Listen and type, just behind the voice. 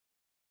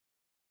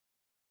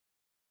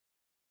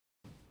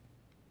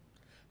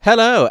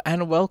Hello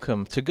and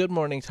welcome to Good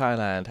Morning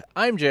Thailand.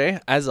 I'm Jay,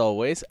 as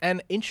always,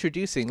 and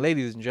introducing,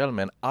 ladies and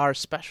gentlemen, our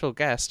special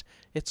guest.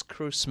 It's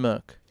Kru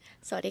Smuk.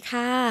 สวัสดี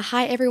ค่ะ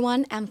Hi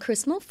everyone, I'm Kru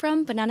Smuk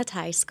from Banana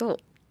Thai School.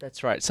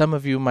 That's right. Some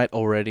of you might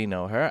already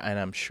know her, and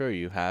I'm sure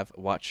you have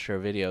watched her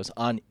videos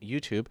on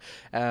YouTube,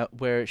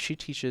 where she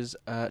teaches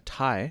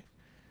Thai.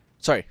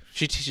 Sorry,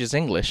 she teaches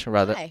English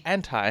rather, Thai.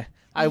 and Thai.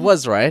 I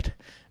was right.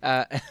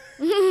 Uh,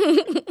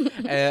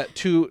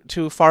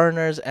 to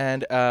foreigners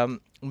and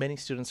many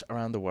students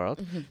around the world.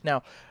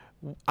 Now,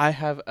 I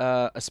have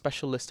a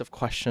special list of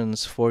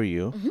questions for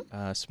you,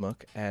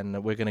 Smuk,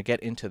 and we're going to get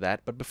into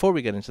that. But before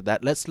we get into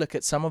that, let's look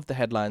at some of the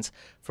headlines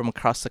from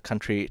across the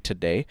country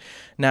today.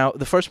 Now,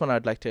 the first one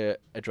I'd like to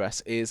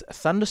address is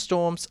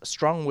thunderstorms,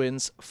 strong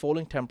winds,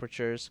 falling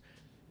temperatures.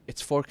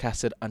 It's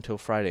forecasted until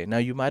Friday. Now,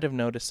 you might have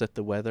noticed that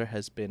the weather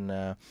has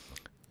been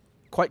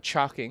quite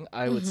shocking,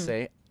 I would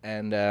say,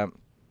 and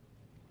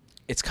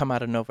it's come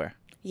out of nowhere.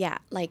 Yeah,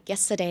 like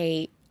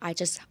yesterday I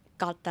just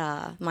got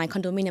my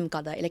condominium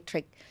got the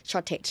electric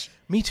shortage.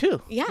 Me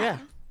too. Yeah.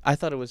 I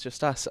thought it was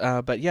just us.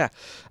 But yeah,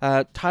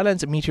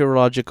 Thailand's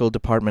meteorological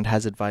department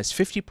has advised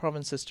 50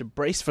 provinces to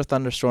brace for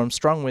thunderstorms,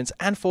 strong winds,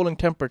 and falling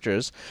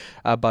temperatures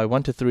by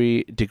 1 to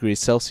 3 degrees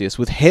Celsius,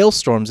 with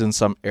hailstorms in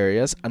some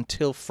areas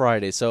until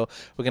Friday. So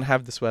we're going to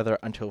have this weather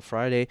until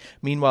Friday.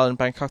 Meanwhile, in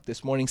Bangkok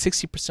this morning,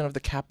 60% of the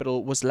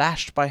capital was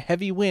lashed by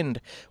heavy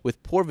wind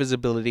with poor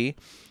visibility.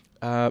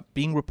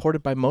 Being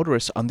reported by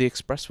motorists on the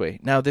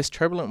expressway. Now, these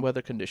turbulent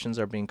weather conditions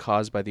are being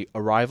caused by the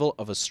arrival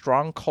of a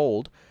strong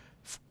cold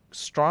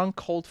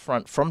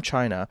front from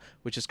China,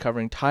 which is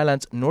covering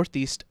Thailand's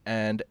northeast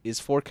and is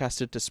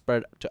forecasted to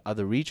spread to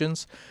other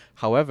regions.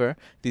 However,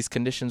 these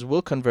conditions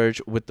will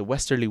converge with the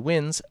westerly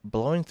winds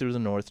blowing through the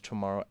north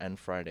tomorrow and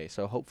Friday.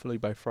 So hopefully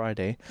by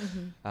Friday,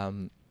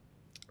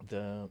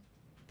 the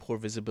poor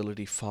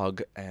visibility,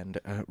 fog, and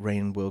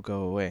rain will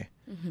go away.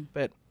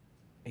 But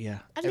yeah.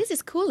 At least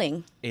it's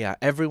cooling. Yeah,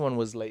 everyone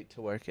was late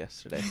to work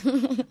yesterday.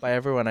 By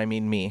everyone, I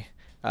mean me.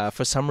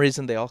 For some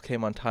reason, they all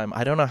came on time.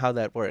 I don't know how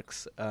that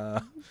works.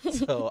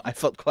 So I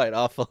felt quite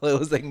awful. It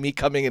was like me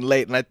coming in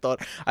late, and I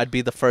thought I'd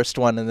be the first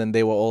one, and then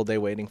they were all day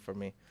waiting for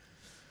me.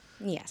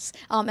 Yes.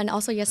 And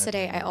also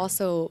yesterday I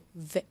also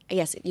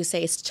yes, you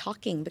say it's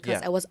shocking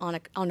because Yeah. I was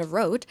on the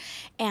road,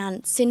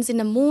 and since in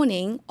the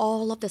morning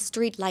all of the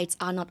street lights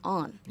are not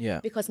on. Yeah.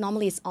 Because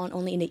normally it's on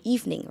only in the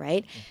evening,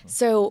 right?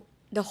 So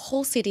the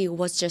whole city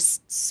was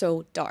just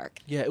so dark.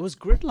 Yeah, it was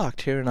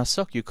gridlocked here in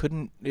Asok. You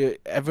couldn't.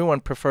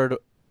 Everyone preferred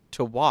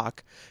to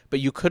walk, but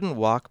you couldn't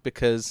walk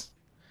because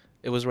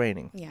it was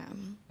raining.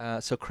 Yeah.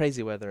 So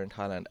crazy weather in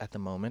Thailand at the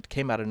moment.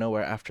 Came out of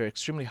nowhere after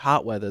extremely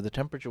hot weather. The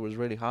temperature was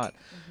really hot,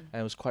 and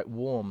it was quite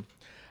warm.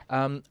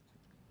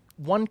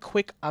 One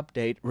quick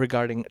update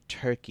regarding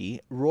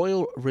Turkey.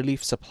 Royal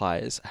relief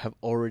supplies have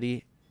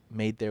already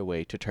made their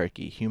way to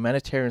Turkey.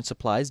 Humanitarian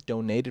supplies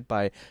donated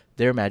by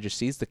Their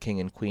Majesties, the King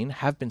and Queen,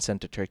 have been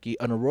sent to Turkey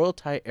on a Royal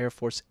Thai Air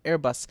Force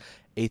Airbus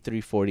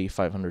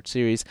A340-500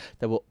 series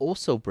that will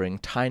also bring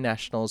Thai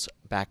nationals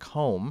back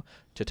home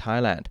to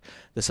Thailand.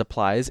 The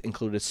supplies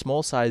included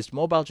small-sized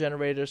mobile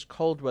generators,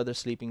 cold weather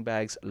sleeping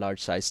bags,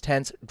 large-sized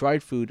tents,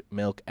 dried food,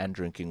 milk, and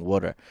drinking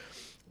water.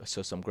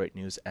 So some great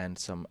news and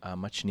some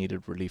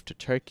much-needed relief to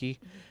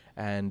Turkey.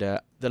 And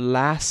the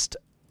last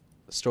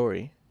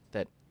story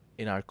that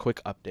in our quick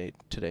update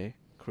today,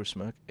 Kru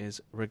Smuk, is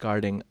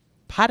regarding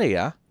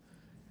Pattaya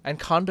and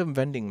condom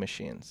vending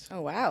machines. Oh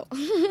wow.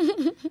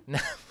 Now,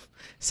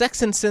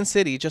 sex in Sin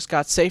City just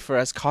got safer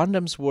as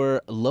condoms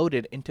were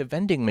loaded into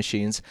vending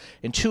machines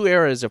in 2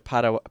 areas of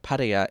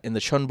Pattaya in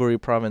the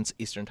Chonburi province,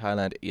 eastern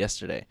Thailand,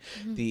 yesterday.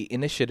 The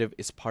initiative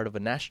is part of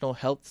a National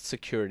Health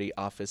Security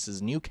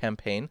Office's new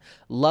campaign,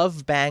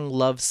 Love Bang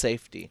Love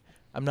Safety.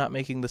 I'm not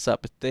making this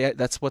up.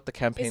 That's what the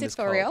campaign is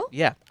for called. real?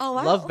 Yeah. Oh,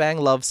 wow. Love Bang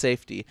Love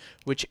Safety,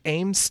 which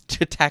aims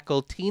to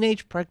tackle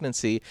teenage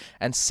pregnancy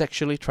and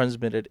sexually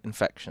transmitted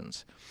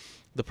infections.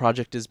 The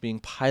project is being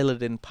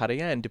piloted in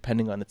Pattaya, and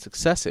depending on its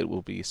success, it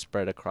will be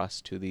spread across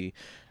to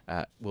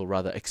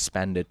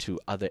expanded to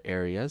other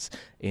areas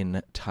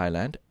in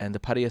Thailand. And the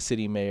Pattaya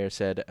city mayor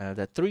said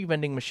that 3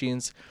 vending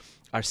machines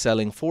are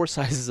selling 4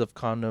 sizes of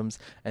condoms,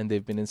 and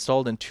they've been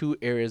installed in 2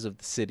 areas of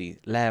the city,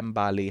 Lam,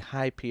 Bali,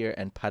 High Pier,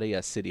 and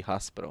Pattaya City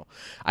Hospital.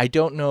 I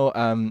don't know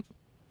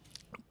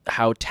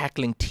how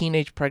tackling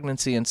teenage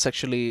pregnancy and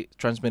sexually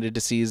transmitted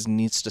disease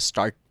needs to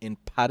start in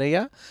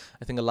Pattaya.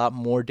 I think a lot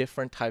more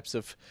different types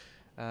of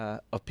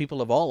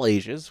people of all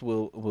ages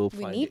will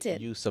find need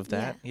it. use of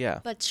that.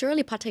 Yeah. But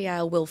surely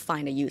Pattaya will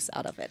find a use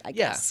out of it, I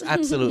guess.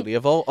 Absolutely.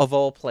 Of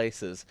all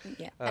places.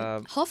 Yeah.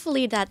 And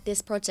hopefully that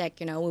this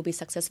project, will be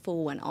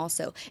successful and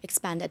also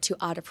expanded to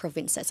other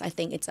provinces. I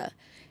think it's a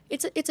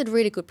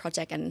really good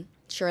project, and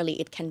surely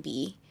it can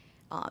be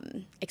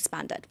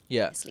expanded.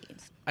 Yeah. Obviously.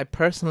 I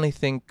personally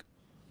think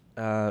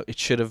it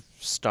should have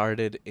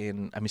started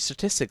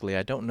statistically,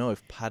 I don't know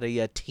if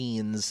Pattaya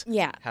teens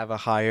have a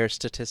higher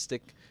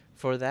statistic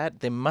for that.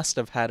 They must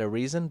have had a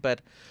reason,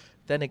 but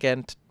then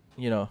again,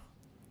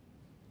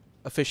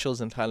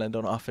 officials in Thailand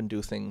don't often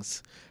do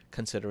things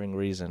considering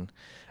reason.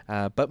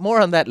 But more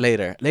on that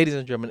later. Ladies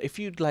and gentlemen, if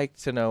you'd like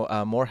to know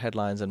more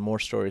headlines and more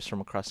stories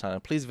from across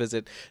Thailand, please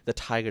visit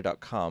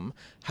thetiger.com.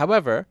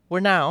 However, we're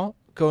now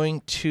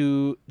going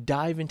to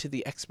dive into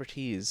the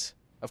expertise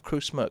of Kru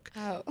Smuk.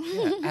 Oh.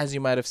 Yeah, as you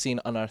might have seen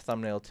on our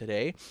thumbnail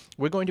today,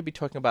 we're going to be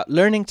talking about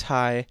learning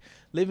Thai,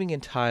 living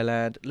in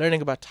Thailand,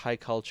 learning about Thai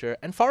culture,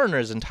 and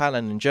foreigners in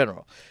Thailand in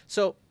general.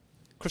 So,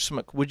 Kru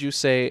Smuk, would you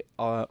say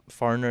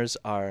foreigners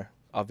are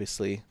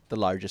obviously the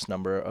largest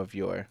number of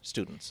your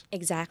students?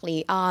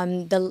 Exactly.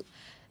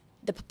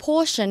 The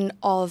proportion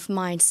of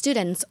my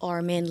students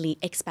are mainly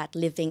expat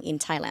living in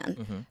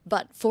Thailand,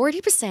 but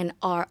 40%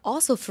 are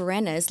also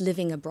foreigners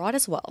living abroad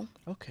as well.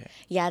 Okay.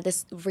 Yeah,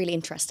 that's really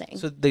interesting.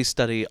 So they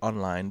study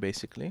online,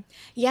 basically?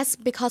 Yes,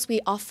 because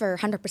we offer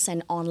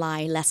 100%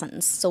 online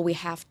lessons. So we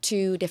have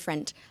two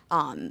different,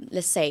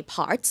 let's say,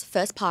 parts.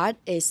 First part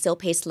is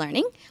self-paced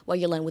learning, where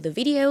you learn with the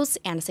videos.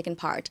 And the second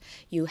part,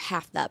 you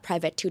have the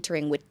private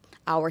tutoring with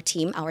our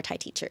team, our Thai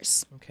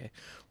teachers. Okay.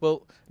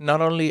 Well,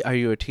 not only are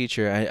you a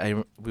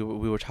teacher, we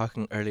were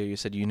talking earlier, you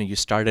said, you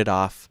started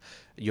off,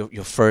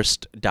 your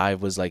first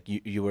dive was like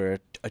you were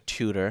a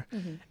tutor,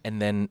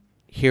 and then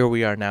here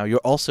we are now. You're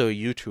also a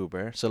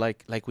YouTuber. So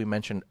like we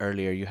mentioned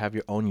earlier, you have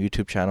your own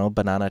YouTube channel,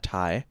 Banana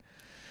Thai.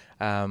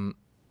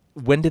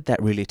 When did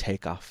that really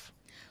take off?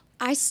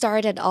 I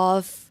started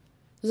off,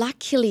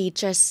 luckily,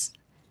 just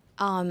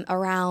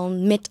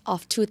around mid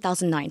of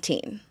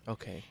 2019.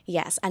 Okay.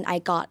 Yes, and I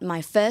got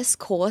my first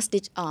course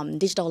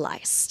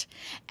digitalized,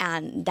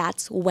 and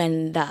that's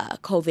when the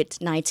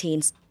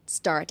COVID-19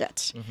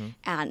 started,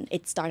 and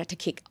it started to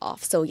kick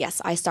off. So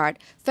yes, I start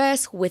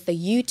first with the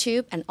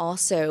YouTube and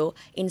also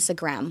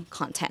Instagram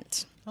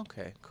content.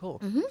 Okay, cool.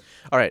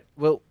 All right.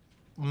 Well,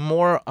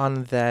 more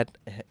on that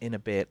in a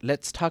bit.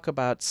 Let's talk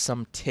about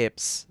some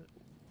tips,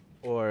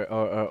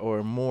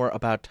 or more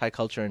about Thai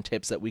culture and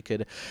tips that we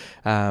could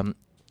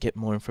get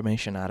more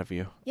information out of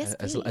you. Yes,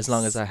 as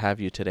long as I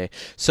have you today.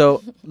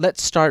 So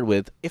let's start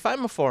with, if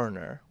I'm a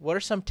foreigner, what are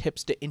some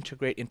tips to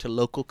integrate into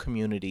local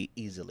community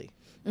easily?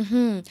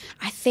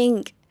 I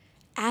think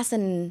as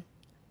an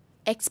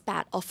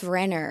expat or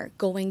foreigner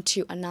going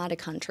to another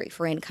country,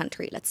 foreign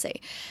country, let's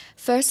say,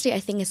 firstly, I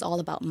think it's all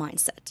about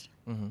mindset.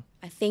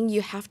 I think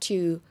you have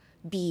to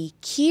be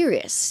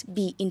curious,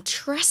 be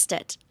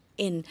interested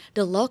in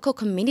the local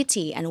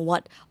community and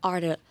what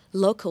are the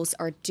locals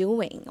are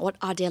doing, what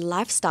are their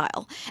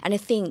lifestyle. And I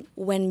think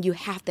when you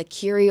have the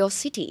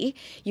curiosity,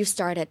 you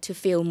started to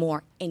feel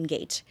more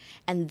engaged.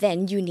 And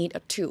then you need a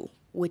tool,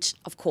 which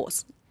of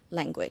course,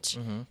 language.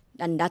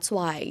 And that's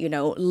why,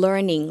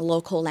 learning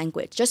local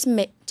language, just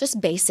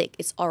basic,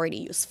 is already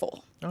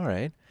useful. All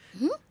right.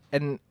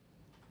 And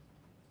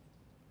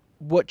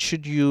what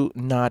should you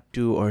not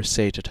do or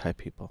say to Thai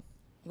people?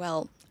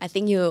 Well, I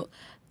think you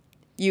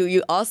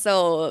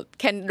also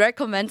can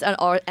recommend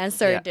or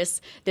answer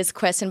this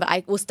question, but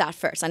I will start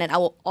first, and then I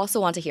will also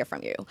want to hear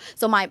from you.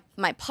 So my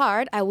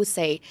part, I would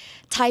say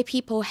Thai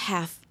people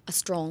have a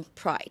strong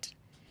pride,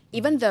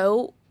 even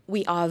though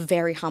we are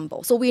very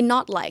humble. So we're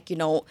not like,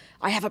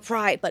 I have a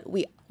pride, but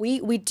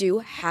we do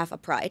have a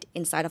pride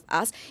inside of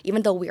us,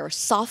 even though we are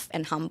soft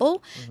and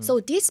humble. So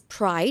this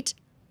pride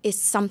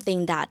is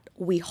something that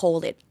we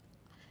hold it,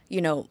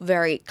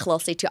 very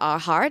closely to our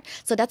heart.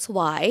 So that's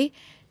why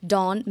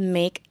don't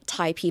make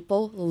Thai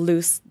people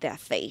lose their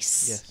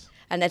face. Yes.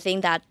 And I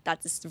think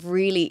that's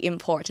really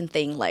important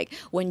thing. Like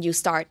when you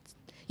start,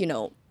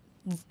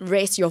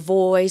 raise your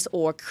voice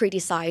or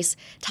criticize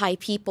Thai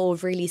people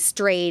really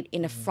straight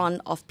in the front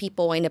of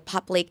people in the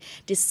public,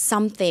 this is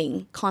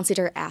something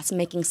considered as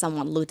making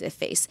someone lose their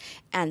face.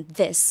 And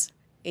this,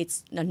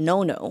 it's a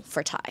no-no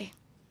for Thai.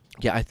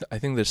 Yeah, I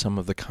think they're some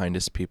of the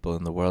kindest people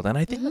in the world. And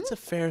I think that's a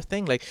fair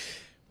thing. Like,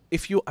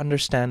 if you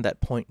understand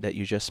that point that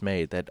you just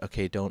made, that,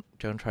 okay, don't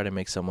try to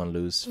make someone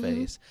lose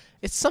face,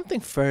 it's something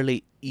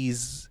fairly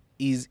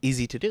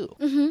easy to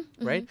do,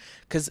 right?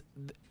 Because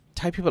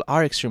Thai people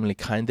are extremely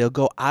kind. They'll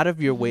go out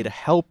of your way to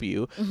help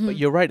you. But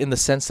you're right in the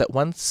sense that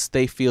once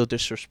they feel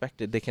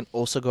disrespected, they can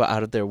also go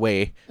out of their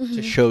way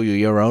to show you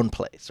your own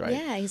place, right?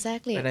 Yeah,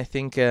 exactly. And I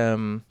think,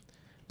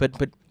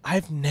 but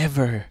I've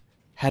never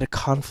had a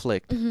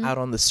conflict out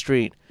on the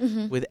street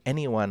with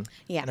anyone.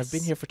 Yes. And I've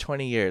been here for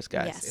 20 years,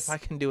 guys. Yes. If I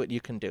can do it, you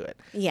can do it.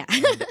 Yeah.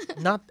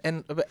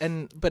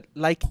 But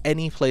like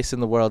any place in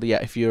the world,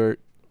 yeah, if you're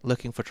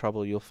looking for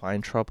trouble, you'll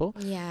find trouble.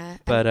 Yeah.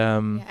 But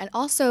and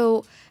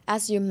also,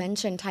 as you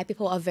mentioned, Thai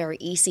people are very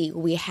easy.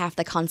 We have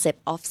the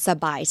concept of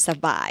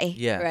sabai,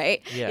 Yeah,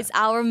 right? yeah. It's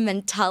our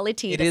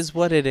mentality. it is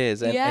what it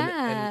is. And,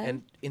 Yeah.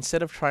 and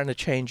instead of trying to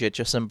change it,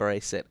 just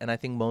embrace it. And I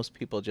think most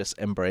people just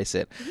embrace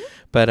it.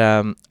 But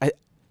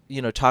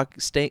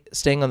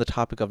staying on the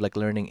topic of like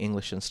learning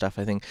English and stuff,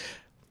 I think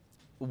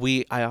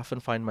I often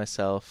find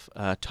myself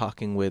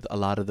talking with a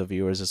lot of the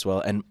viewers as well,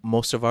 and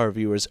most of our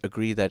viewers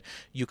agree that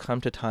you come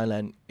to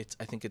Thailand,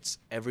 I think it's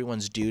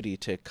everyone's duty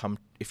to come.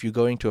 If you're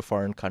going to a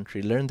foreign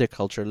country, learn their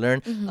culture,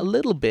 learn a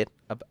little bit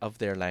of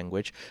their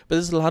language. But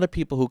there's a lot of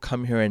people who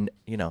come here and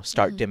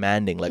start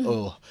demanding, like,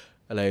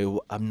 like,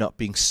 I'm not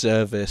being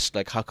serviced.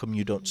 Like, how come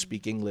you don't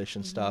speak English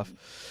and stuff?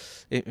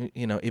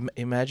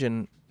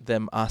 Imagine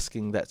them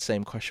asking that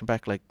same question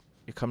back, like,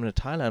 you're coming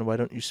to Thailand, why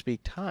don't you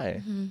speak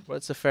Thai? Well,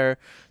 that's a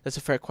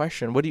fair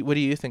question. What do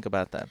you think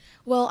about that?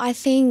 Well, I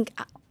think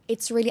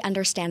it's really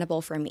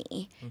understandable for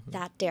me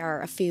that there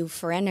are a few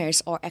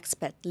foreigners or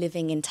expats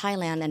living in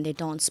Thailand and they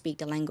don't speak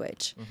the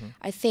language.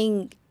 I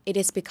think it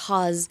is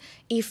because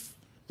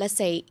let's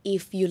say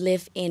if you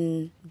live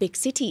in big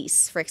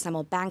cities, for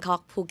example,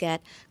 Bangkok, Phuket,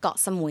 Koh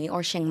Samui,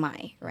 or Chiang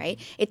Mai, right?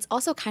 It's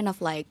also kind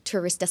of like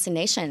tourist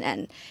destination,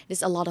 and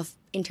there's a lot of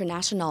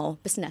international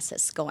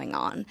businesses going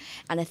on.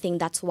 And I think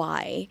that's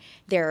why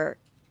there are,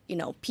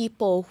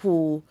 people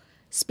who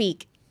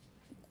speak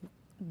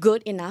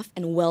good enough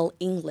and well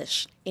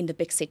English in the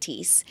big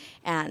cities.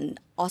 And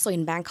also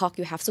in Bangkok,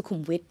 you have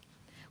Sukhumvit,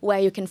 where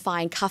you can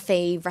find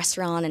cafe,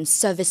 restaurant, and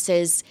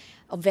services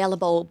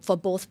available for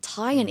both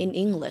Thai and in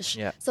English.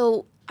 Yeah.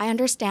 So I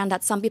understand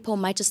that some people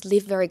might just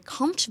live very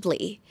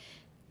comfortably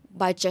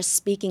by just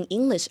speaking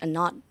English and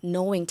not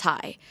knowing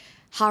Thai.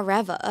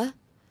 However,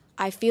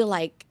 I feel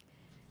like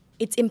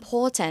it's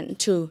important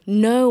to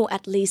know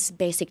at least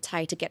basic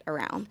Thai to get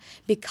around,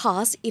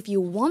 because if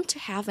you want to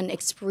have an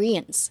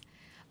experience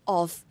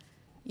of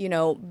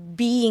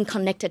being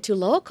connected to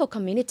local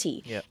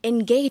community,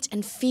 engage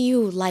and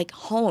feel like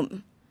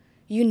home,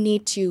 you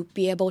need to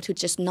be able to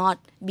just not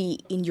be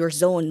in your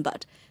zone,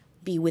 but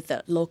be with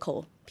the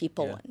local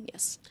people. Yeah. And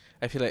yes.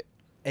 I feel like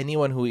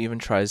anyone who even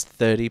tries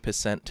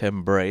 30% to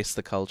embrace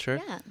the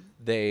culture,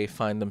 they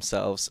find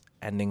themselves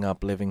ending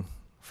up living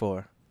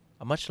for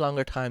a much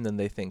longer time than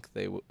they think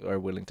they are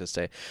willing to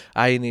stay.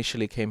 I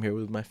initially came here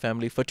with my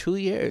family for 2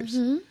 years,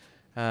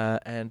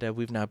 and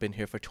we've now been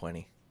here for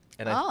 20.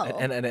 And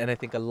I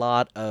think a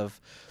lot of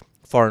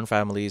foreign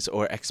families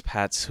or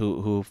expats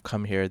who've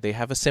come here, they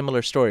have a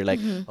similar story. Like,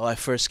 I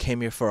first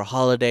came here for a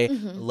holiday,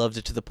 loved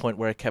it to the point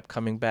where I kept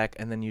coming back.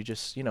 And then you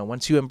just,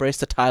 once you embrace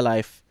the Thai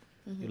life,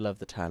 you love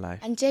the Thai life.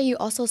 And Jay, you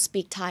also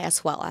speak Thai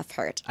as well, I've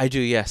heard. I do,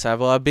 yes.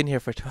 I've been here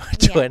for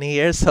 20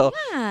 years. So,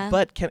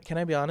 but can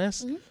I be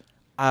honest?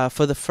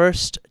 For the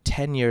first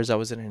 10 years, I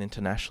was in an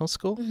international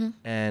school,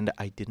 and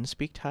I didn't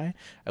speak Thai.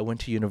 I went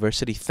to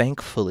university,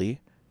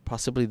 thankfully,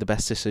 possibly the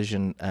best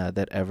decision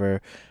that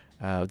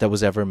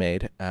was ever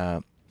made,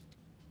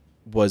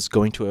 was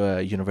going to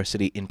a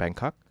university in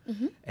Bangkok.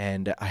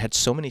 And I had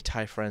so many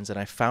Thai friends, and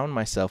I found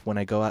myself when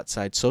I go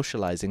outside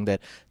socializing that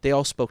they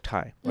all spoke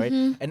Thai, right?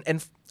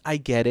 And I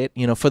get it,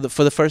 for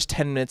the first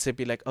 10 minutes they'd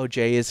be like, oh,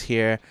 Jay is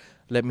here,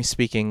 let me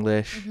speak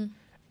English.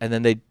 And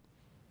then they'd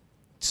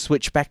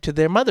switch back to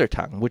their mother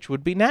tongue, which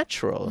would be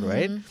natural,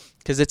 right?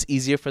 Because it's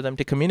easier for them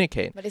to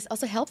communicate. But it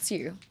also helps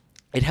you.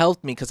 It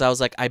helped me because I was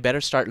like, I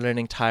better start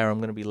learning Thai or I'm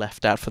going to be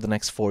left out for the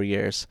next 4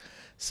 years.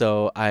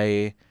 So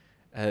I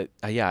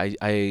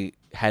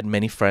had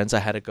many friends. I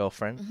had a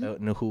girlfriend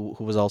who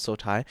was also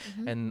Thai,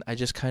 and I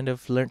just kind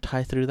of learned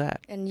Thai through that.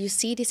 And you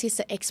see, this is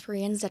the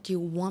experience that you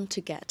want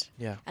to get.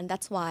 Yeah. And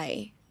that's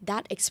why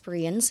that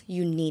experience,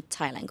 you need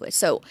Thai language.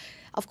 So,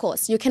 of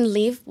course, you can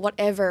live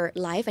whatever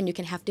life and you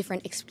can have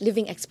different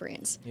living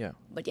experience. Yeah.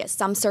 But yes,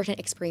 some certain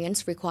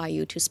experience require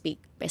you to speak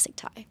basic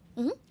Thai.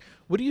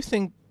 What do you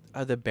think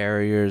are the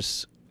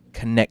barriers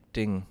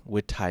connecting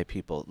with Thai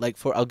people? Like,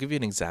 I'll give you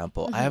an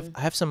example. I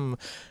have some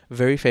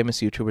very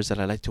famous YouTubers that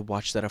I like to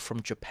watch that are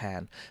from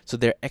Japan. So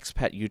they're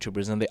expat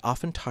YouTubers, and they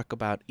often talk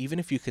about, even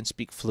if you can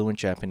speak fluent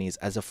Japanese,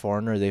 as a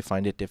foreigner, they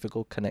find it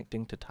difficult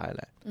connecting to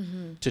Thailand.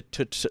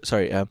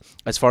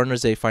 As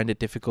foreigners, they find it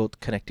difficult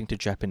connecting to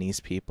Japanese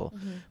people.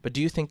 But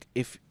do you think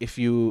if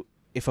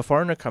a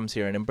foreigner comes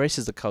here and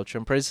embraces the culture,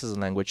 embraces the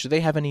language, do they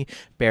have any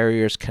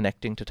barriers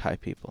connecting to Thai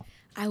people?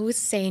 I would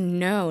say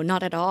no,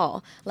 not at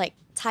all. Like,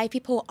 Thai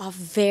people are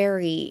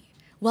very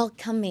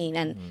welcoming,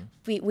 and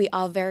we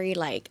are very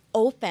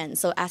open.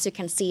 So as you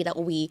can see that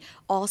we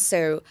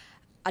also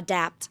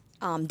adapt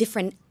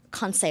different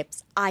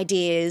concepts,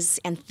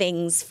 ideas, and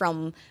things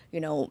from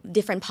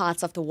different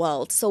parts of the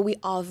world. So we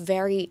are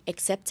very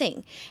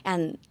accepting.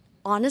 And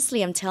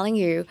honestly, I'm telling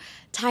you,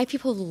 Thai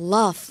people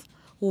love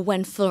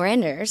when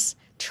foreigners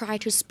try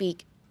to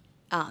speak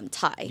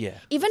Thai. Yeah,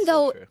 Even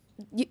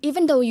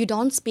though you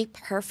don't speak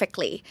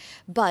perfectly,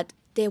 but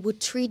they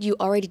would treat you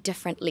already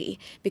differently,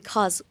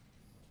 because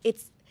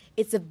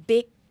it's a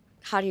big,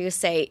 how do you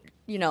say,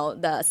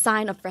 the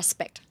sign of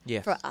respect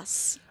for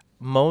us.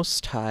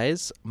 Most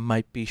Thais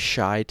might be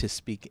shy to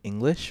speak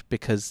English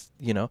because,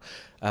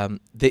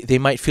 they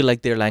might feel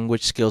like their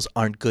language skills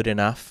aren't good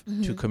enough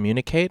to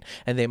communicate,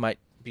 and they might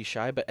be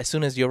shy. But as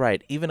soon as you're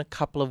right, even a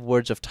couple of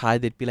words of Thai,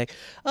 they'd be like,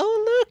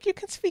 oh, look, you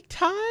can speak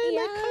Thai.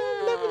 Yeah. Like,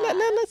 come,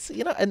 let's,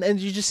 and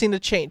you just see the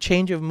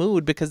change of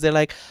mood, because they're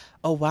like,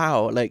 oh,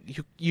 wow, like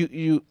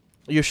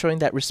you're showing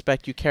that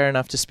respect. You care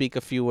enough to speak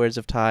a few words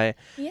of Thai.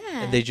 Yeah.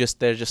 And they're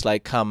just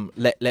like, come,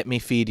 let me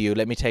feed you,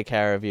 let me take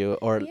care of you,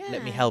 or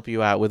let me help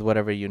you out with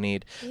whatever you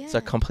need. Yeah. So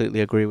I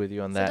completely agree with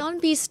you on that. So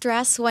don't be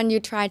stressed when you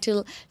try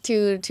to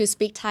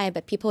speak Thai,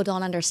 but people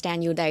don't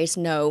understand you. There is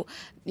no,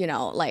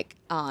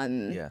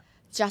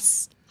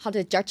 just,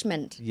 the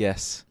judgment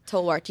Yes.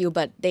 toward you,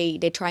 but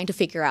they're trying to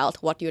figure out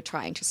what you're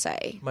trying to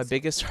say. My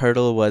biggest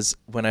hurdle was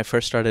when I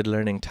first started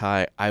learning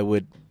Thai, I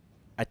would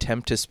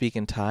attempt to speak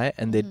in Thai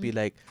and they'd be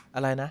like,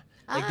 "Alai na?"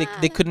 Like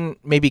they couldn't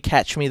maybe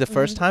catch me the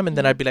first time, and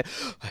then I'd be like,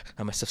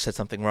 I must have said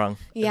something wrong.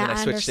 Yeah, and then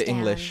I switched to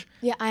English.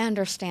 Yeah, I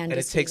understand. And it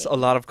this takes a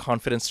feeling. lot of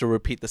confidence to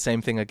repeat the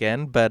same thing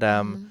again, but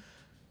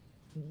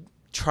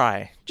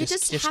try. You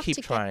Just have keep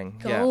to trying.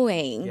 get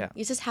going. Yeah.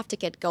 You just have to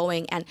get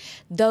going. And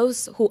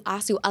those who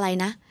ask you, "Alai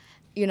na?"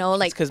 You know,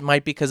 like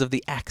Might be because of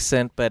the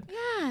accent, but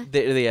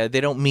Yeah.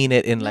 they don't mean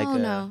it in like a...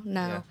 no.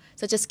 yeah.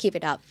 So just keep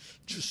it up.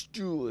 Just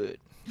do it.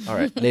 All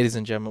right, ladies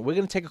and gentlemen, we're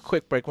going to take a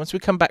quick break. Once we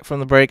come back from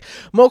the break,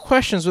 more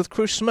questions with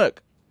Kru Smuk.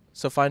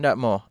 So find out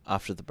more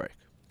after the break.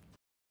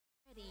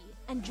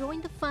 And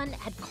join the fun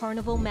at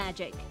Carnival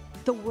Magic,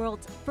 the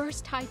world's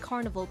first Thai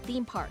carnival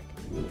theme park.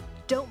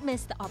 Don't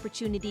miss the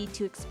opportunity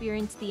to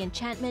experience the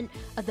enchantment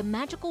of the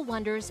magical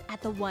wonders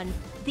at the one,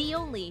 the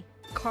only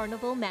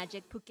Carnival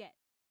Magic Phuket.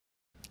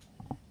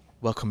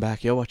 Welcome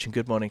back. You're watching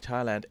Good Morning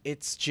Thailand.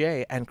 It's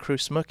Jay and Kru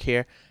Smuk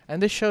here,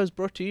 and this show is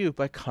brought to you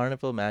by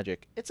Carnival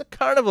Magic. It's a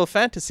carnival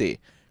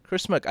fantasy. Kru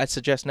Smuk, I'd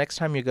suggest next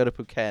time you go to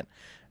Phuket,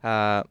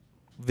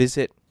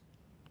 visit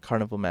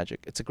Carnival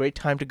Magic. It's a great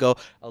time to go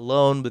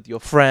alone with your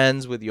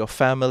friends, with your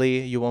family.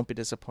 You won't be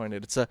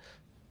disappointed.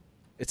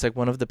 It's like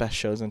one of the best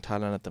shows in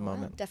Thailand at the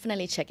moment.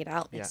 Definitely check it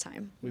out next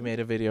time. We made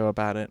a video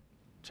about it.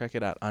 Check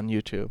it out on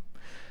YouTube.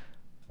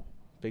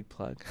 Big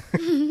plug.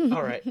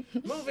 All right,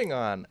 moving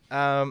on.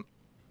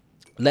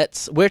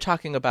 We're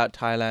talking about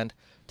Thailand,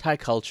 Thai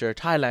culture,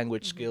 Thai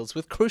language skills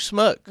with Kru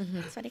Smuk.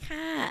 สวัสดีค่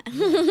ะ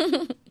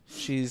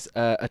She's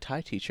a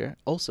Thai teacher.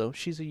 Also,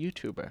 she's a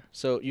YouTuber.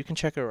 So you can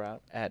check her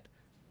out at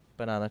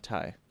Banana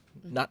Thai.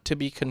 Not to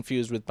be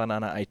confused with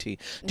Banana IT.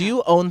 Do you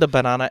own the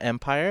Banana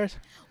Empire?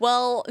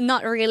 Well,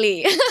 not really.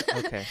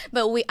 Okay.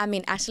 But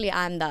actually,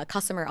 I'm the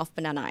customer of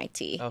Banana IT.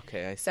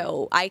 Okay, I see.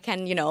 So I can,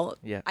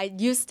 Yeah. I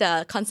use the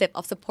concept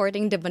of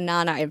supporting the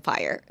banana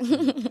empire.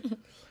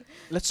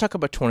 Let's talk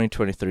about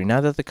 2023.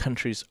 Now that the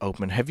country's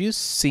open, have you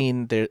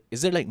seen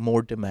is there like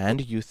more demand,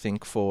 you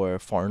think, for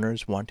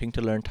foreigners wanting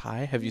to learn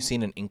Thai? Have you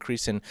seen an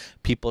increase in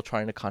people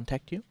trying to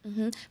contact you?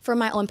 From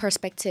my own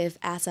perspective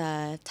as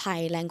a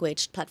Thai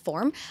language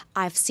platform,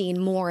 I've seen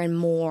more and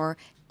more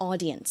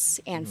audience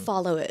and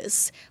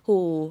followers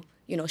who,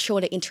 show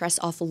the interest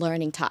of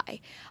learning Thai.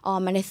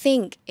 And I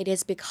think it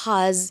is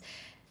because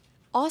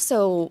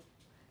also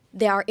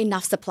there are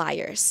enough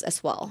suppliers as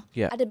well.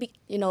 Yeah. At the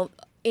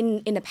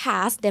in the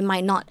past, there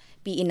might not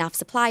be enough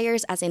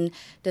suppliers, as in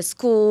the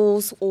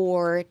schools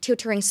or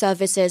tutoring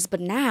services,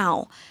 but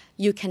now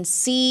you can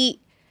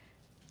see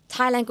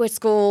Thai language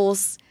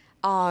schools,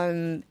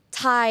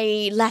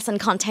 Thai lesson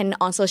content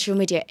on social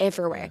media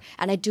everywhere,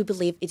 and I do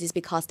believe it is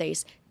because there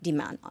is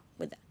demand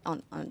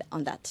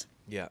on that.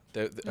 Yeah,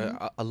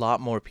 a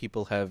lot more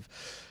people have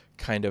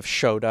kind of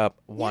showed up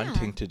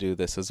wanting to do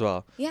this as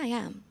well.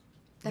 Yeah,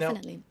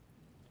 definitely.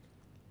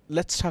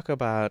 Let's talk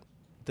about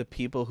the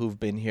people who've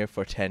been here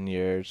for 10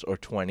 years or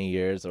 20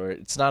 years, or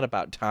it's not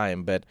about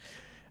time, but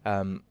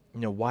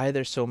why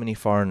there's so many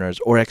foreigners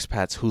or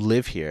expats who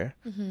live here,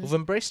 who've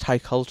embraced Thai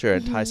culture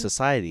and Thai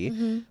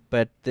society,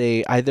 but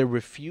they either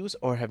refuse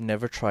or have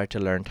never tried to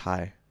learn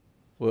Thai.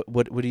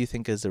 What do you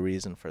think is the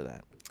reason for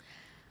that?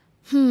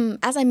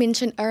 As I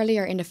mentioned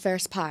earlier in the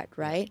first part,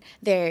 right?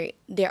 There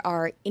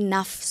are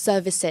enough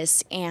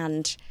services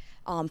and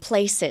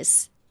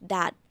places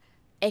that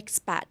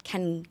expat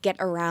can get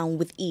around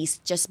with ease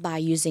just by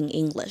using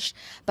English.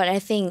 But I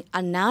think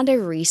another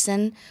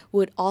reason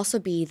would also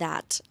be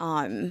that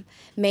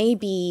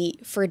maybe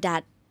for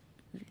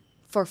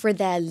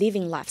their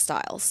living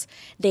lifestyles,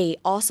 they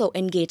also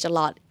engage a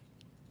lot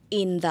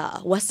in the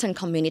Western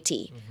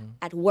community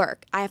at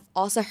work. I've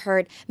also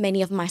heard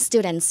many of my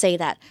students say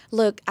that,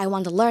 look, I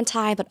want to learn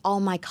Thai, but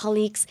all my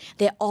colleagues,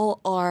 they all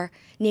are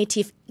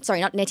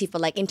not native, but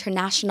like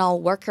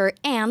international worker.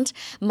 And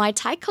my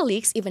Thai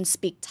colleagues even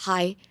speak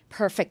Thai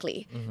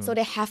perfectly. So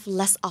they have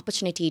less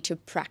opportunity to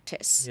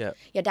practice.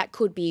 Yeah, that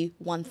could be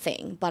one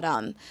thing. But,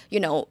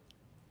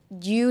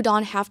 you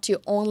don't have to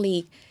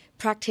only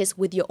practice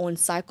with your own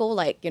circle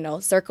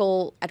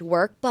at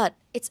work, but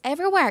it's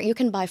everywhere. You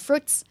can buy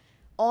fruits,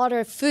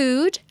 order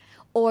food,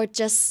 or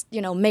just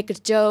make a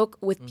joke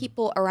with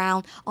people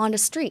around on the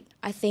street.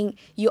 I think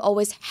you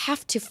always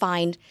have to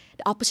find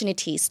the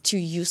opportunities to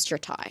use your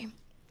Thai.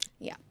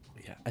 Yeah,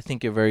 I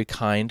think you're very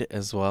kind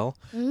as well.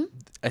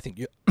 I think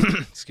you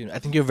excuse me, I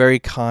think you're very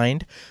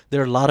kind.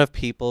 There are a lot of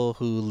people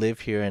who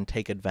live here and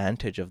take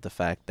advantage of the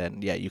fact that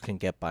you can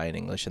get by in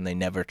English and they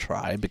never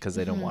try because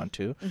they don't want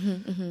to.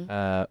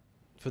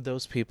 For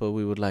those people,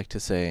 we would like to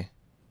say,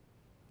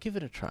 give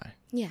it a try.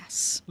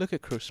 Yes. Look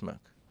at Kru Smuk.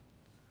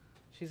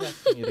 She's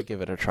asking you to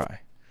give it a try.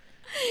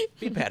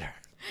 Be better.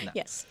 No.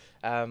 Yes.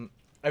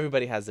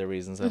 Everybody has their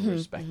reasons, and we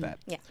respect that.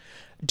 Yeah.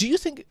 Do you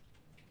think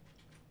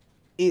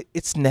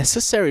it's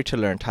necessary to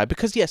learn Thai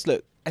because yes,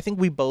 look, I think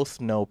we both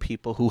know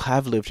people who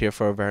have lived here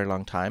for a very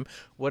long time.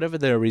 Whatever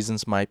their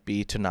reasons might be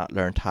to not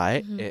learn Thai,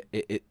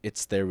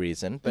 it's their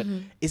reason. But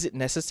is it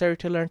necessary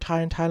to learn Thai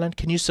in Thailand?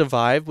 Can you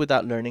survive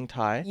without learning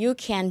Thai? You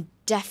can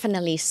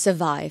definitely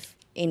survive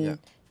in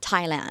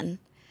Thailand.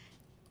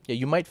 Yeah,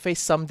 you might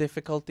face some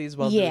difficulties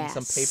while doing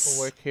some Yes.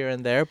 paperwork here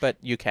and there, but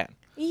you can.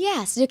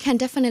 Yes, you can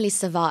definitely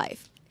survive.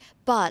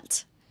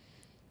 But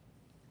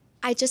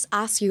I just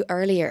asked you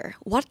earlier,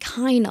 what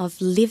kind of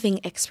living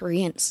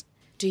experience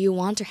do you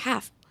want to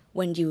have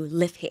when you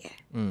live here?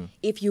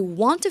 If you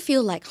want to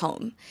feel like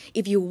home,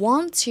 if you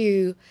want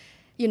to,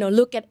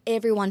 look at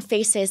everyone's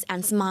faces and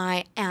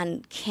smile and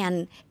can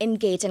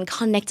engage and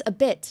connect a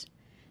bit,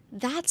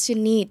 that's you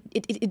need.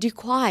 It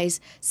requires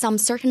some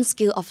certain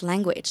skill of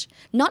language,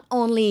 not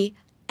only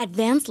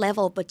advanced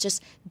level, but just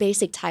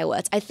basic Thai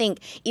words. I think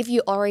if you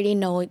already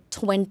know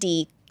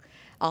 20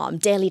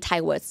 daily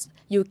Thai words,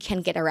 you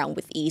can get around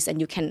with ease and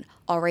you can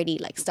already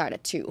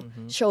started to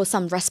show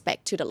some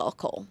respect to the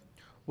local.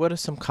 What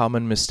are some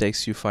common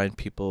mistakes you find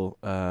people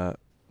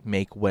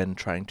make when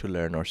trying to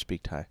learn or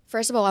speak Thai?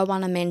 First of all, I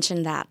want to mention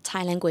that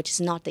Thai language is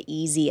not the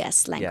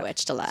easiest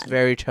language to learn. It's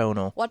very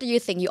tonal. What do you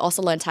think? You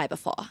also learned Thai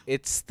before?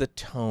 It's the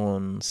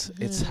tones.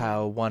 It's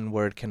how one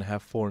word can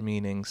have 4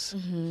 meanings.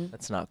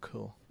 That's not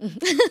cool.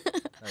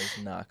 That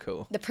is not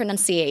cool. The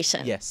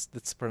pronunciation. Yes,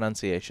 that's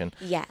pronunciation.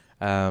 Yeah.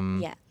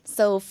 Yeah.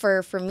 So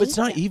for me, But it's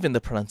not even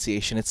the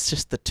pronunciation. It's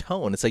just the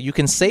tone. It's like you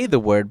can say the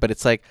word, but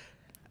it's like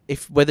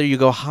whether you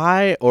go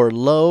high or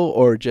low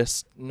or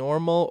just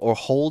normal or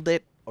hold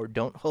it or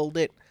don't hold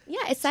it. Yeah,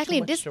 exactly.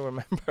 Too much to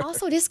remember.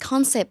 Also, this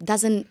concept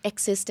doesn't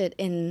exist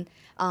in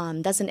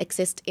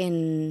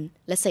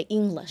let's say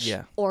English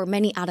or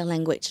many other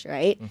language,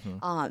 right?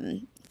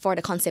 For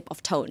the concept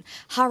of tone.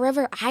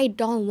 However, I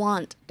don't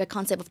want the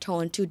concept of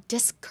tone to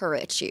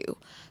discourage you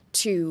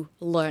to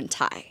learn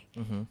Thai.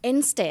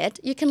 Instead,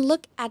 you can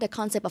look at the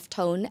concept of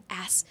tone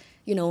as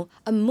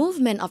a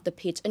movement of the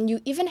pitch, and you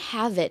even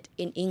have it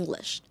in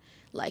English.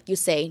 Like you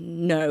say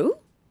no,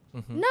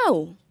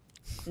 no,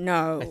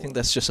 no. I think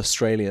that's just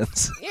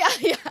Australians.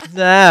 Yeah.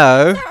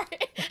 No.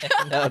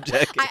 No, I'm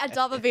joking. I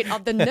adopt a bit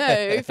of the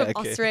no from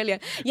Australia.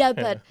 Yeah,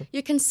 but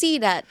you can see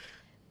that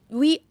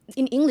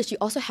in English, you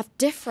also have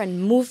different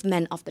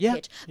movement of the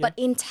pitch. But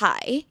in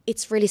Thai,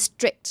 it's really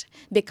strict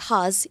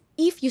because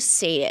if you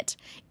say it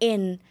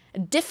in a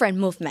different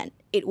movement,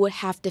 it would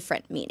have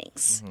different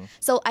meanings.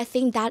 So I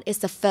think that is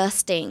the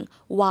first thing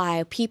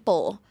why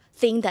people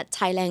think that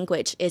Thai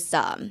language is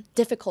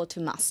difficult to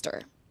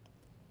master.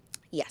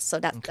 Yes, so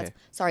that's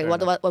sorry,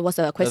 what was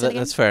the question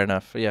again? That's fair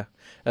enough, yeah.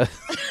 I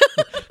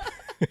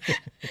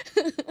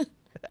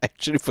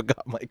actually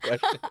forgot my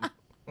question.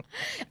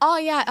 Oh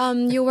yeah,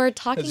 you were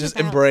talking It's just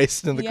about...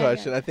 embraced in the Yeah,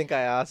 question. yeah. I think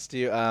I asked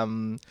you,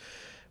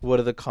 what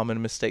are the common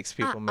mistakes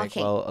people make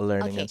while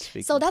learning and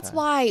speaking So that's Thai?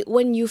 why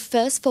when you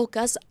first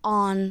focus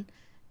on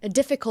a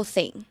difficult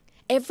thing,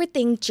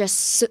 everything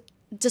just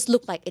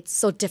look like it's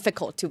so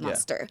difficult to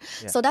master.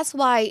 So that's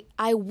why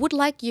I would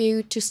like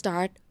you to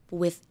start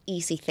with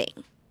easy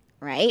thing.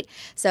 Right?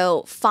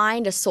 So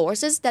find the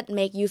sources that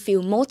make you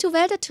feel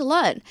motivated to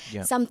learn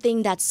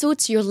something that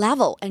suits your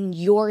level and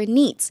your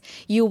needs.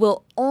 You will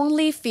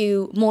only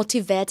feel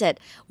motivated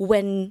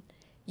when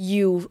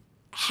you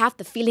have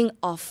the feeling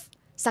of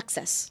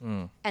success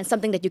and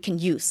something that you can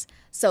use.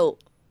 So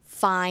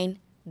find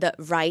the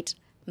right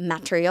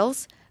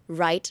materials,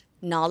 right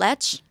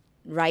knowledge,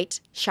 right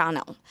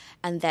channel,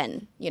 and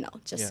then,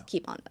 just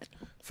keep on it.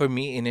 For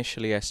me,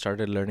 initially, I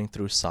started learning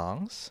through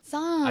songs.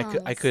 Songs.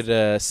 I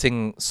could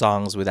sing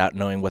songs without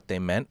knowing what they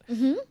meant,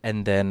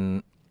 and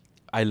then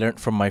I learned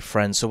from my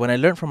friends. So when I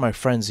learned from my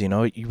friends,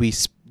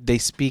 they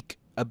speak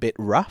a bit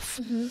rough.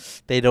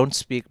 They don't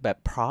speak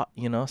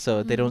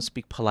so they don't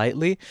speak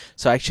politely.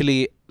 So I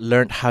actually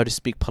learned how to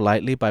speak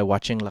politely by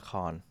watching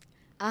Lakhon.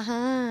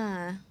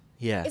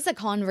 Yeah. Is the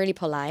con really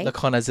polite?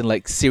 Lakhon as in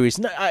like series.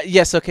 No,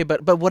 yes, okay,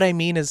 but what I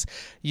mean is,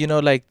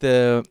 like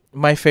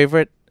my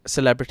favorite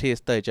celebrity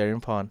is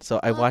Thaiger. So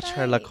I watch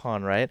her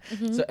Lakhon, right?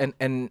 So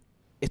and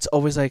it's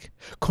always like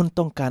คุณ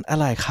ต้องการอะ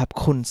ไรครับ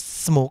คุณ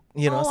Smuk,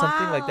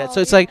 something like that. So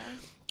it's like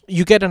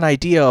you get an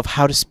idea of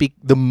how to speak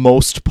the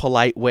most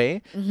polite way,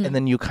 and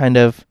then you kind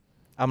of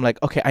I'm like,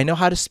 okay, I know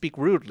how to speak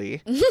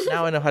rudely.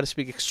 Now I know how to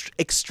speak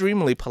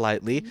extremely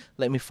politely.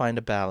 Let me find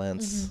a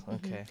balance.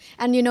 Okay.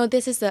 And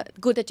this is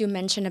good that you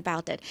mentioned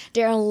about it.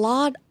 There are a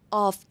lot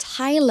of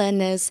Thai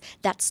learners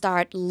that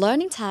start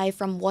learning Thai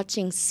from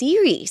watching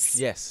series.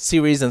 Yes,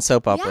 series and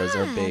soap operas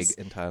are big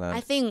in Thailand.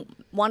 I think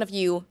one of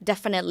you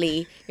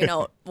definitely,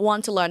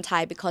 want to learn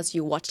Thai because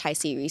you watch Thai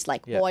series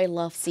like Boy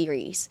Love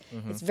series.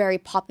 It's very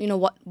pop. You know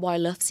what Boy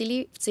Love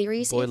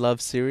series? Boy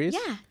Love series?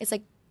 Yeah, it's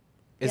like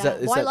Is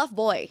Boy that Love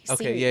Boy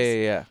okay?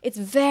 series. Yeah. It's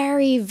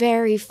very,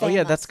 very famous. Oh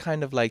yeah, that's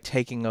kind of like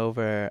taking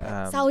over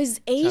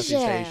Southeast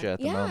Asia. At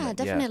the moment. Yeah,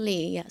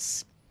 definitely.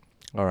 Yes.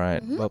 All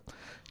right. Well,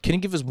 can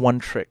you give us one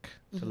trick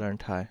to learn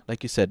Thai?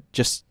 Like you said,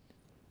 just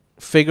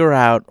figure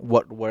out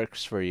what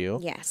works for you.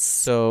 Yes.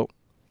 So,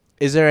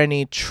 is there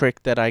any trick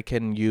that I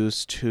can use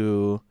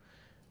to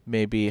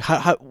maybe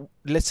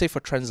let's say for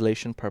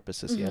translation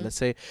purposes, let's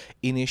say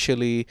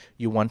initially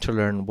you want to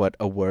learn what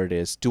a word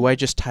is. Do I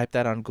just type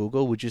that on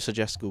Google? Would you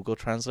suggest Google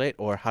Translate,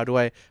 or how do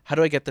I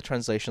get the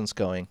translations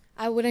going?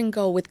 I wouldn't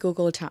go with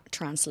Google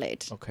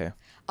Translate. Okay.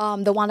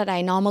 The one that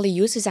I normally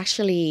use is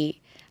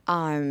actually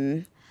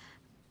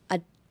a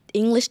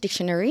English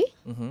dictionary.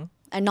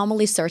 I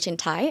normally search in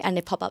Thai and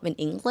they pop up in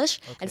English.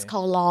 And it's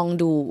called Long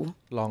Do.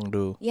 Long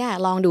Do. Yeah,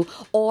 Long Do.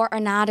 Or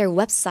another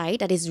website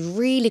that is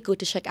really good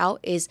to check out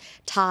is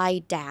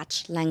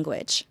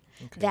Thai-language.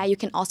 There you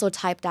can also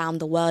type down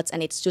the words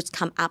and it's just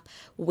come up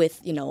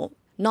with,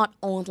 not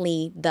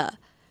only the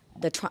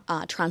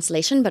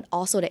translation, but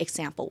also the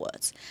example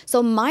words.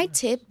 So my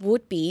tip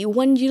would be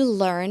when you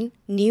learn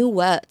new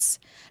words,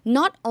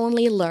 not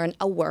only learn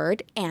a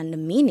word and the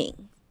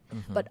meaning,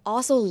 but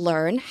also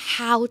learn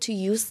how to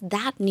use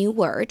that new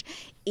word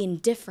in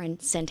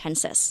different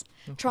sentences.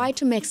 Try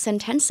to make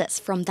sentences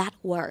from that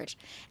word.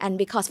 And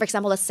because, for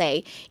example, let's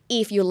say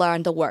if you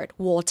learn the word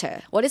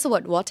water. What is the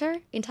word water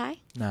in Thai?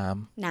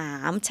 Nam. น้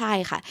ำ ใช่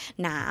ค่ะ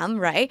น้ำ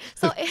right?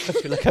 So I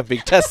feel like I'm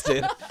being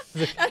tested.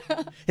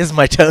 Is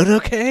my tone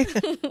okay?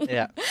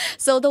 Yeah.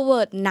 So the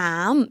word น้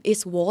ำ is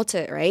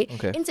water, right?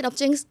 Okay. Instead of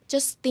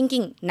just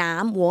thinking น้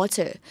ำ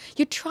water,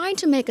 you try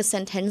to make a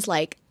sentence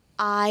like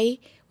I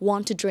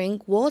want to drink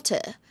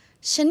water.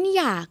 ฉัน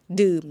อยาก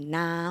ดื่ม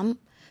น้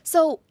ำ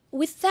So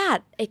with that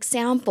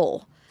example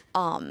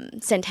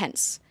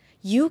sentence,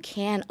 you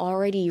can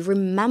already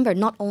remember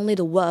not only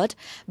the word,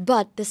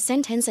 but the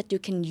sentence that you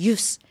can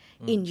use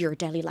in your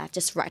daily life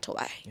just right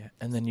away. Yeah.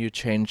 And then you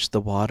change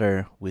the water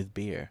with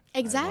beer.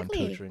 Exactly.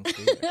 I want to drink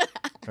beer.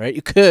 Right?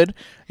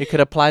 You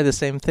could apply the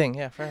same thing.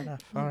 Yeah, fair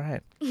enough. All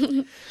right.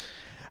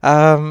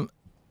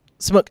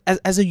 Smuk,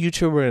 as a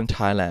YouTuber in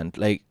Thailand,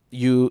 like,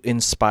 you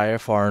inspire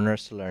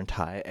foreigners to learn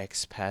Thai,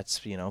 expats,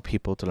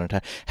 people to learn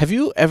Thai. Have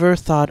you ever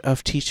thought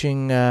of teaching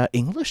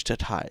English to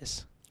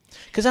Thais?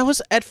 Because I was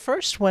at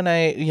first when I,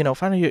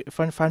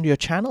 found your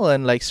channel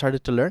and like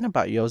started to learn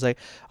about you, I was like,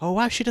 oh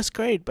wow, she does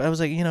great. But I was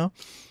like,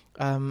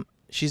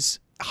 she's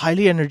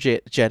highly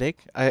energetic.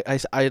 I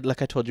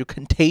like I told you,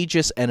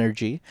 contagious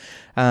energy,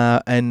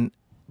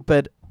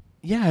 but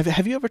yeah,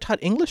 have you ever taught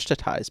English to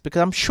Thais?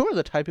 Because I'm sure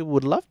the Thai people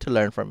would love to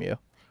learn from you.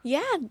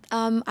 Yeah,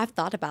 I've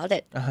thought about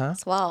it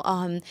as well.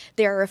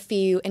 There are a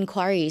few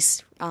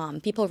inquiries.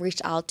 People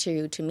reach out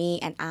to me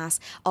and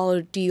ask, "Oh,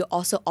 do you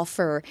also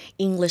offer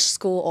English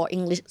school or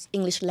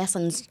English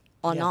lessons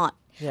or not?"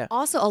 Yeah.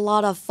 Also, a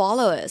lot of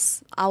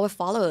our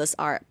followers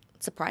are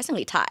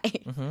surprisingly Thai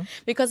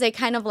because they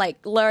kind of like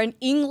learn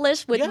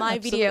English with my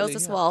videos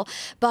as well.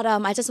 But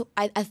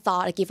I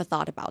thought I'd give a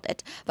thought about it.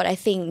 But I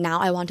think now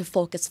I want to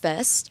focus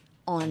first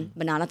on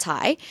banana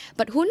Thai,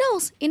 but who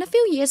knows, in a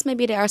few years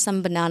maybe there are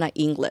some banana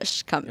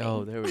English coming.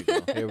 Oh, there we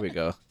go. Here we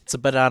go. It's a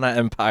banana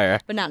empire.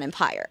 Banana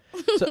empire.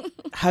 So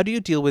how do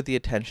you deal with the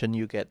attention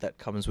you get that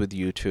comes with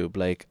YouTube?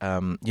 Like,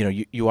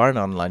 you are an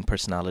online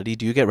personality.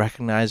 Do you get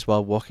recognized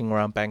while walking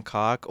around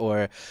Bangkok,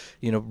 or,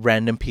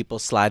 random people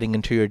sliding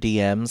into your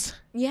DMs?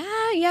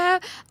 Yeah.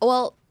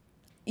 Well,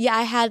 yeah,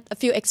 I had a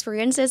few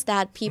experiences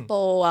that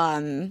people,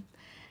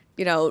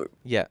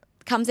 Yeah.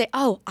 come say,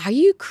 "Oh, are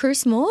you Kru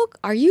Smuk?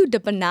 Are you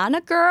the banana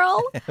girl?"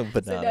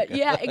 Banana girl.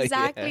 Yeah,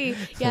 exactly.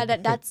 Yeah,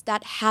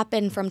 that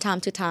happened from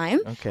time to time,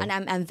 Okay. and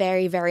I'm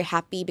very, very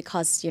happy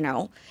because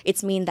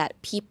it's mean that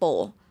people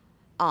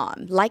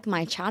like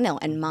my channel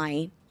and my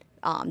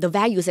the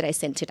values that I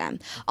send to them.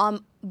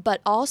 But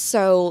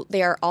also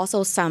there are also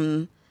some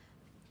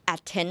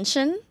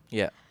attention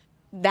Yeah.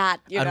 that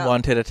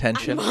Unwanted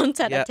attention.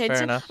 unwanted Yeah, attention.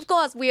 fair enough. Of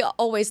course, we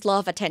always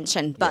love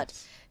attention, but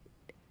Yes.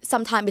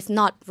 sometimes it's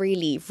not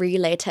really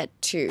related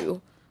to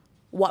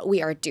what we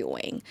are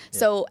doing.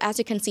 So as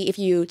you can see, if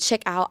you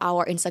check out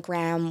our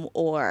Instagram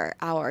or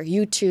our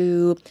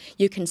YouTube,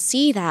 you can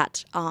see that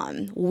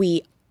we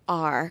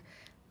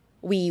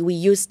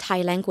use Thai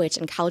language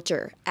and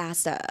culture as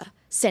a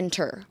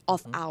center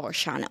of our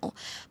channel.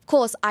 Of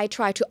course, I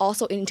try to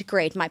also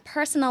integrate my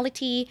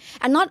personality,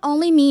 and not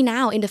only me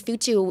now. In the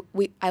future,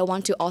 I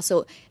want to also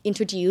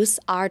introduce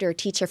other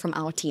teachers from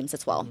our teams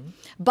as well.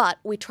 But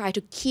we try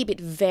to keep it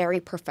very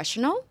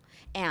professional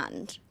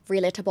and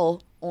relatable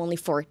only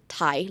for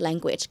Thai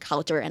language,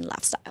 culture, and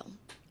lifestyle.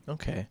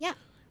 Okay. Yeah.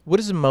 What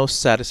is the most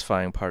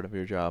satisfying part of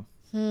your job?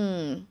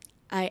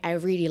 I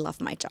really love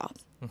my job.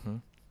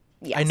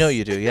 Yes. I know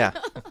you do, yeah.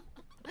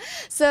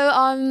 So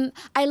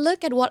I look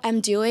at what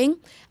I'm doing.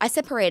 I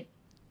separate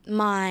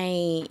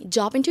my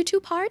job into two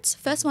parts.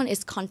 First one is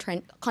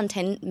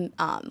content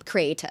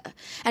creator.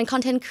 And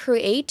content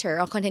creator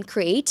or content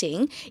creating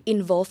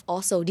involve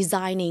also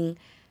designing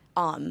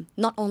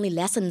not only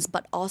lessons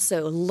but also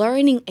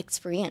learning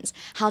experience,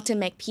 how to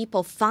make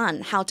people fun,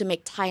 how to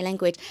make Thai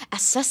language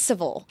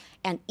accessible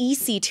and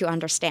easy to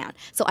understand.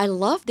 So I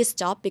love this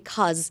job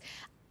because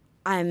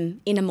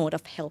I'm in a mode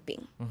of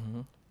helping.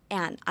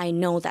 And I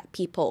know that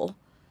people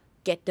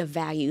get the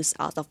values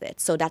out of it.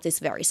 So that is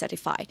very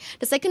satisfying.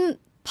 The second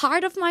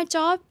part of my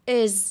job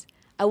is,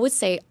 I would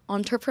say,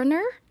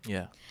 entrepreneur.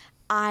 Yeah.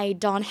 I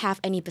don't have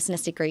any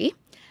business degree,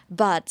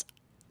 but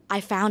I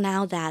found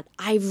out that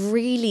I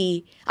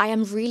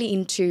am really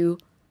into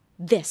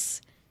this.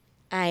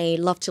 I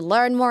love to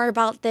learn more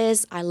about this.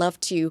 I love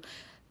to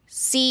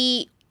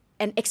see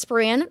and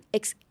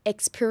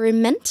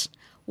experiment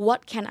what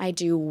can I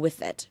do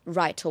with it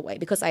right away,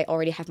 because I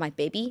already have my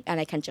baby and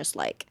I can just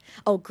like,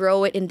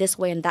 grow it in this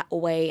way and that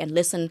way and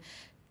listen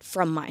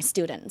from my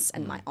students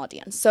and my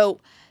audience. So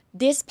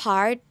these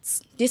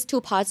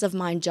two parts of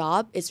my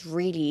job is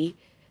really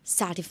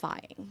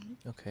satisfying.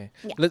 Okay.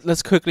 Yeah.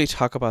 Let's quickly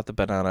talk about the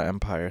Banana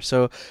Empire.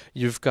 So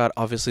you've got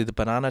obviously the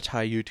Banana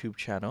Thai YouTube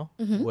channel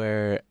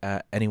where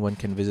anyone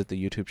can visit the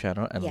YouTube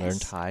channel and learn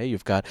Thai.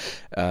 You've got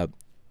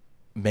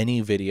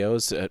many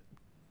videos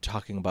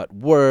talking about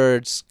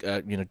words,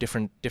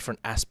 different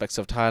aspects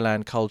of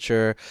Thailand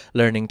culture,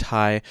 learning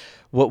Thai.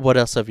 What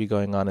else have you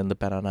going on in the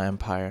Banana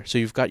Empire? So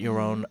you've got your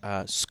own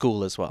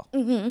school as well.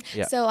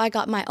 Yeah. So I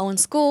got my own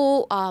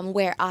school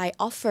where I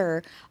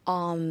offer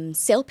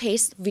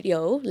self-paced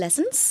video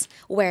lessons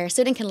where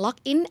students can log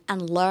in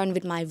and learn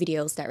with my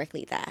videos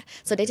directly there.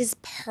 So this is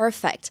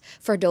perfect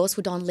for those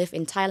who don't live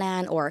in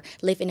Thailand or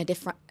live in a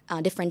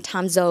different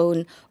time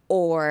zone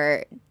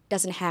or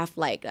doesn't have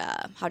like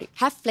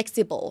have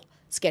flexible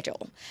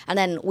schedule. And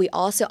then we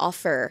also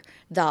offer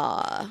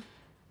the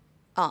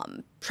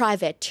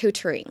private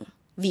tutoring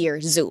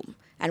via Zoom.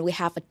 And we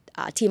have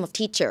a team of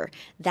teachers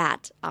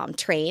that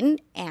train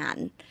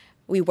and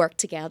we work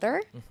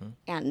together.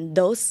 And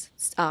those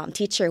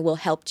teachers will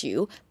help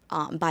you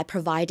by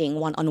providing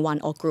one-on-one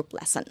or group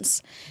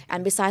lessons.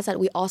 And besides that,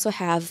 we also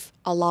have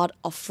a lot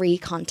of free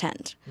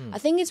content. I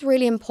think it's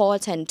really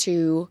important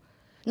to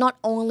not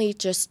only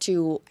just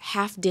to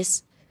have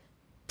this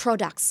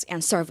products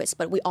and service,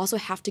 but we also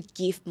have to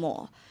give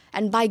more.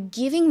 And by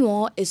giving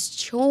more is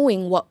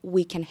showing what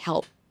we can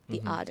help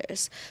the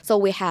others. So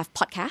we have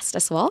podcasts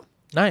as well.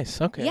 Nice.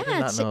 Okay. I did Yeah,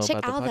 not know check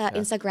about out the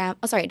Instagram.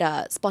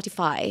 The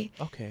Spotify.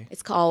 Okay.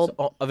 It's called.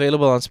 So,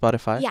 available on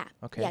Spotify. Yeah.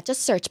 Okay. Yeah.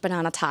 Just search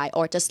Banana Thai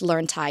or just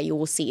learn Thai. You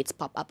will see it's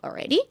pop up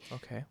already.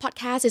 Okay.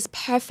 Podcast is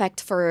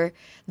perfect for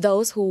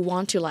those who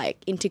want to like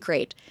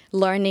integrate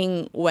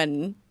learning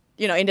when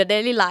in the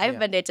daily life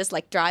when they're just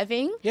like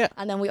driving. Yeah.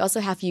 And then we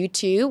also have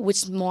YouTube,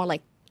 which is more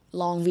like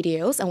long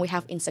videos, and we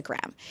have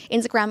Instagram.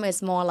 Instagram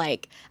is more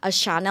like a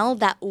channel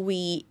that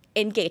we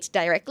engage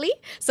directly.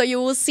 So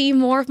you will see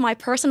more of my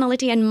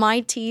personality and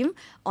my team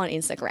on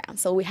Instagram.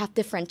 So we have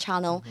different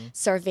channel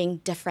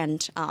serving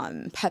different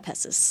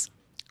purposes.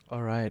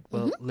 All right.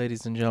 Well,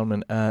 ladies and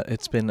gentlemen,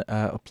 it's been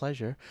a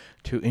pleasure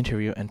to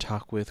interview and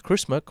talk with Kru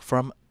Smuk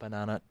from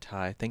Banana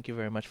Thai. Thank you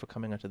very much for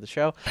coming onto the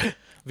show.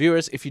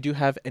 Viewers, if you do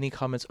have any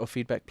comments or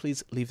feedback,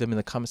 please leave them in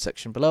the comment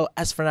section below.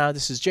 As for now,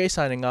 this is Jay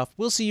signing off.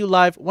 We'll see you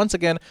live once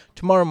again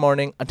tomorrow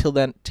morning. Until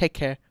then, take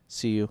care.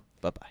 See you.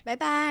 Bye-bye.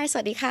 Bye-bye. ส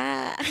วัสดีค่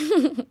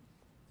ะ